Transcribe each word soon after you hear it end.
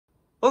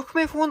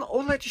Welcome everyone, I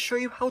would like to show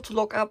you how to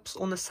lock apps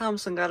on the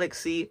Samsung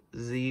Galaxy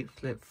Z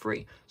Flip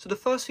 3. So the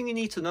first thing you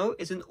need to know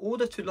is in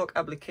order to lock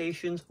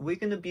applications, we're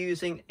going to be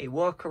using a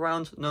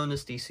workaround known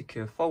as the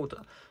secure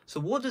folder. So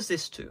what does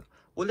this do?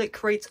 Well, it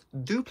creates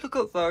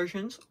duplicate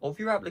versions of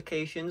your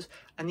applications,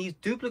 and these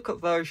duplicate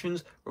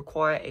versions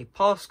require a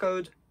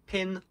passcode,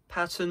 PIN,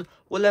 pattern,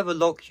 whatever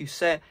lock you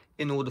set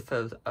in order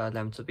for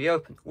them to be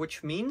open.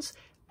 Which means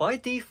by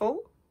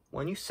default,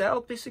 when you set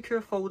up the secure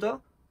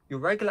folder, your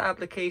regular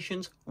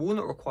applications will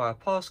not require a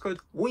passcode.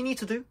 What you need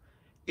to do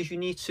is you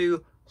need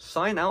to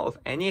sign out of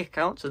any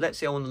account. So let's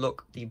say I want to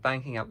lock the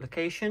banking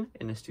application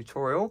in this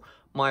tutorial.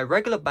 My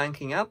regular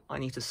banking app, I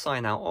need to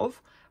sign out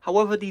of.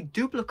 However, the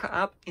duplicate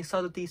app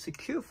inside of the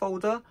secure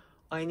folder,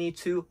 I need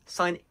to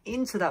sign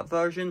into that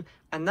version,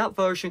 and that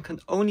version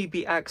can only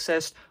be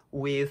accessed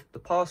with the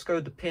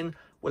passcode, the PIN,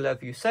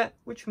 whatever you set,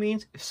 which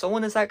means if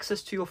someone has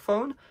access to your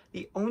phone,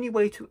 the only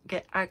way to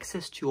get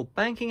access to your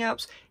banking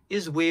apps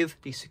is with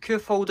the secure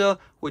folder,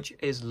 which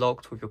is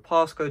locked with your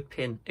passcode,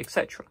 PIN,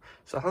 etc.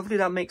 So hopefully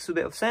that makes a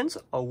bit of sense.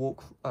 I'll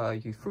walk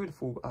you through the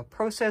full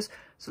process.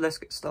 So let's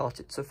get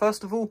started. So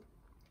first of all,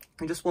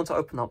 you just want to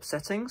open up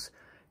settings.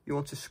 You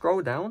want to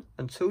scroll down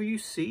until you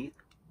see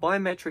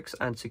biometrics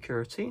and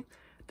security.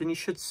 Then you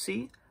should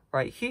see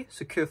right here,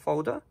 secure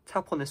folder.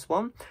 Tap on this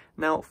one.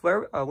 Now,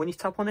 when you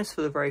tap on this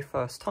for the very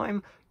first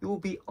time, you will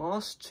be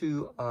asked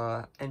to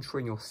enter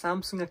in your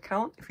Samsung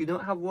account. If you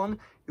don't have one,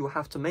 you will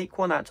have to make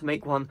one. I had to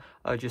make one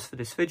just for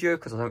this video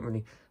because I don't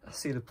really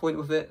see the point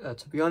with it,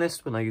 to be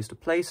honest, when I use the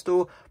Play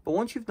Store. But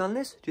once you've done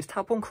this, just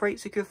tap on create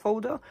secure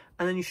folder,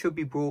 and then you should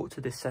be brought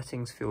to this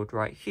settings field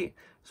right here.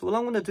 So what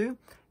I'm going to do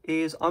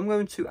is I'm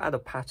going to add a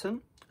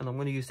pattern, and I'm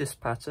going to use this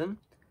pattern.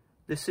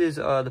 This is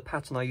the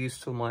pattern I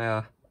used for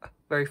my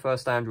very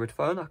first Android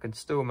phone. I can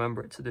still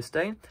remember it to this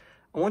day.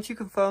 And once you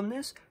confirm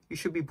this, you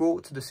should be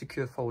brought to the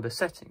secure folder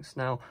settings.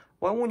 Now,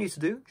 what I want you to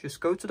do, just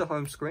go to the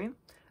home screen,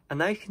 and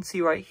now you can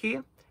see right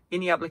here in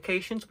the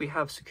applications, we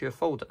have secure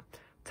folder.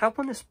 Tap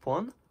on this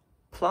one,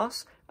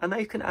 plus, and now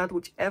you can add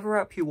whichever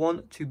app you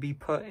want to be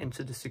put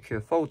into the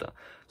secure folder.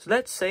 So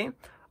let's say,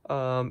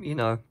 you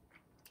know,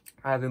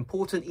 I have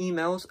important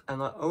emails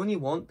and I only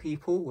want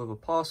people with a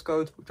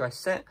passcode, which I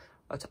set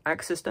to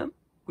access them.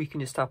 We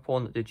can just tap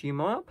on the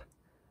Gmail app,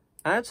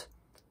 add,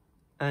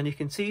 and you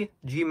can see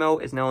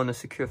Gmail is now in a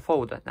secure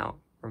folder. Now,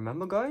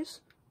 remember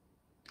guys,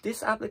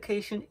 this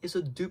application is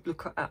a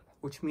duplicate app,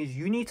 which means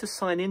you need to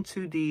sign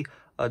into the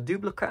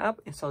duplicate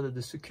app inside of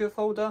the secure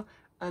folder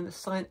and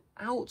sign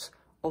out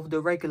of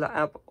the regular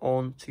app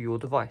onto your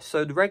device.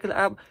 So the regular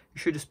app, you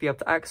should just be able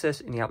to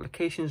access in the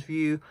applications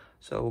view.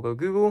 So we'll go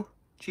Google,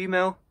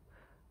 Gmail,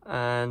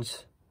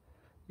 and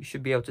you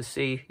should be able to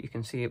see, you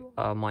can see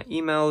my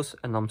emails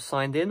and I'm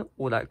signed in,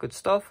 all that good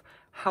stuff.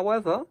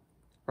 However,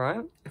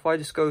 right, if I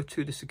just go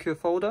to the secure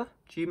folder,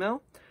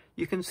 Gmail,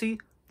 you can see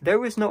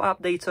there is no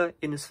app data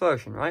in this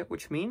version, right?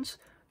 Which means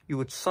you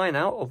would sign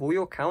out of all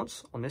your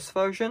accounts on this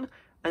version,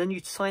 and then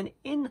you'd sign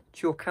in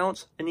to your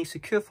accounts in the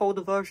secure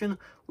folder version,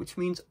 which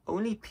means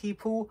only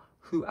people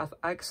who have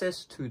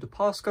access to the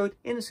passcode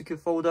in the secure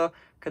folder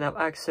can have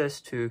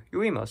access to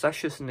your emails. That's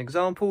just an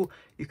example.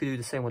 You could do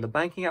the same with the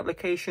banking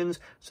applications.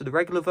 So the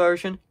regular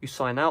version, you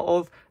sign out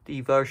of,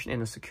 the version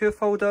in the secure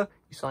folder,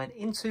 you sign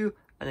into,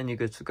 and then you're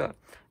good to go.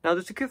 Now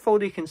the secure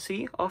folder, you can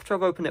see after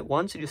I've opened it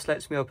once, it just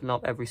lets me open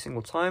up every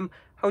single time.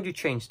 How do you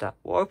change that?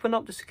 Well, open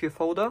up the secure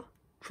folder,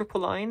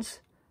 triple lines,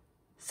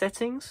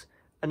 settings,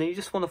 and then you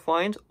just want to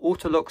find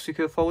auto lock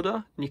secure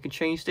folder, and you can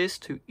change this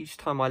to each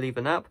time I leave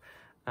an app.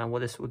 And what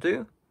this will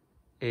do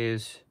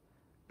is,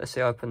 let's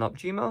say I open up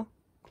Gmail,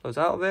 close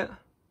out of it,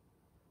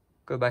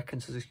 go back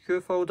into the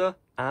secure folder,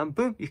 and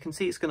boom, you can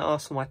see it's going to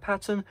ask for my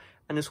pattern,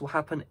 and this will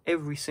happen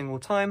every single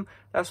time.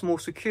 That's more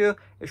secure.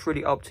 It's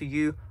really up to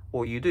you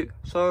what you do.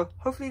 So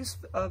hopefully this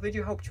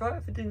video helped you out.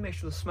 If it did, make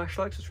sure to smash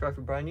like, subscribe if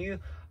you're brand new.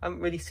 I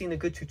haven't really seen a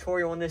good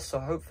tutorial on this, so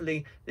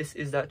hopefully this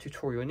is that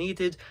tutorial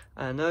needed.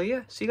 And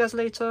yeah, see you guys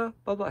later.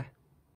 Bye bye.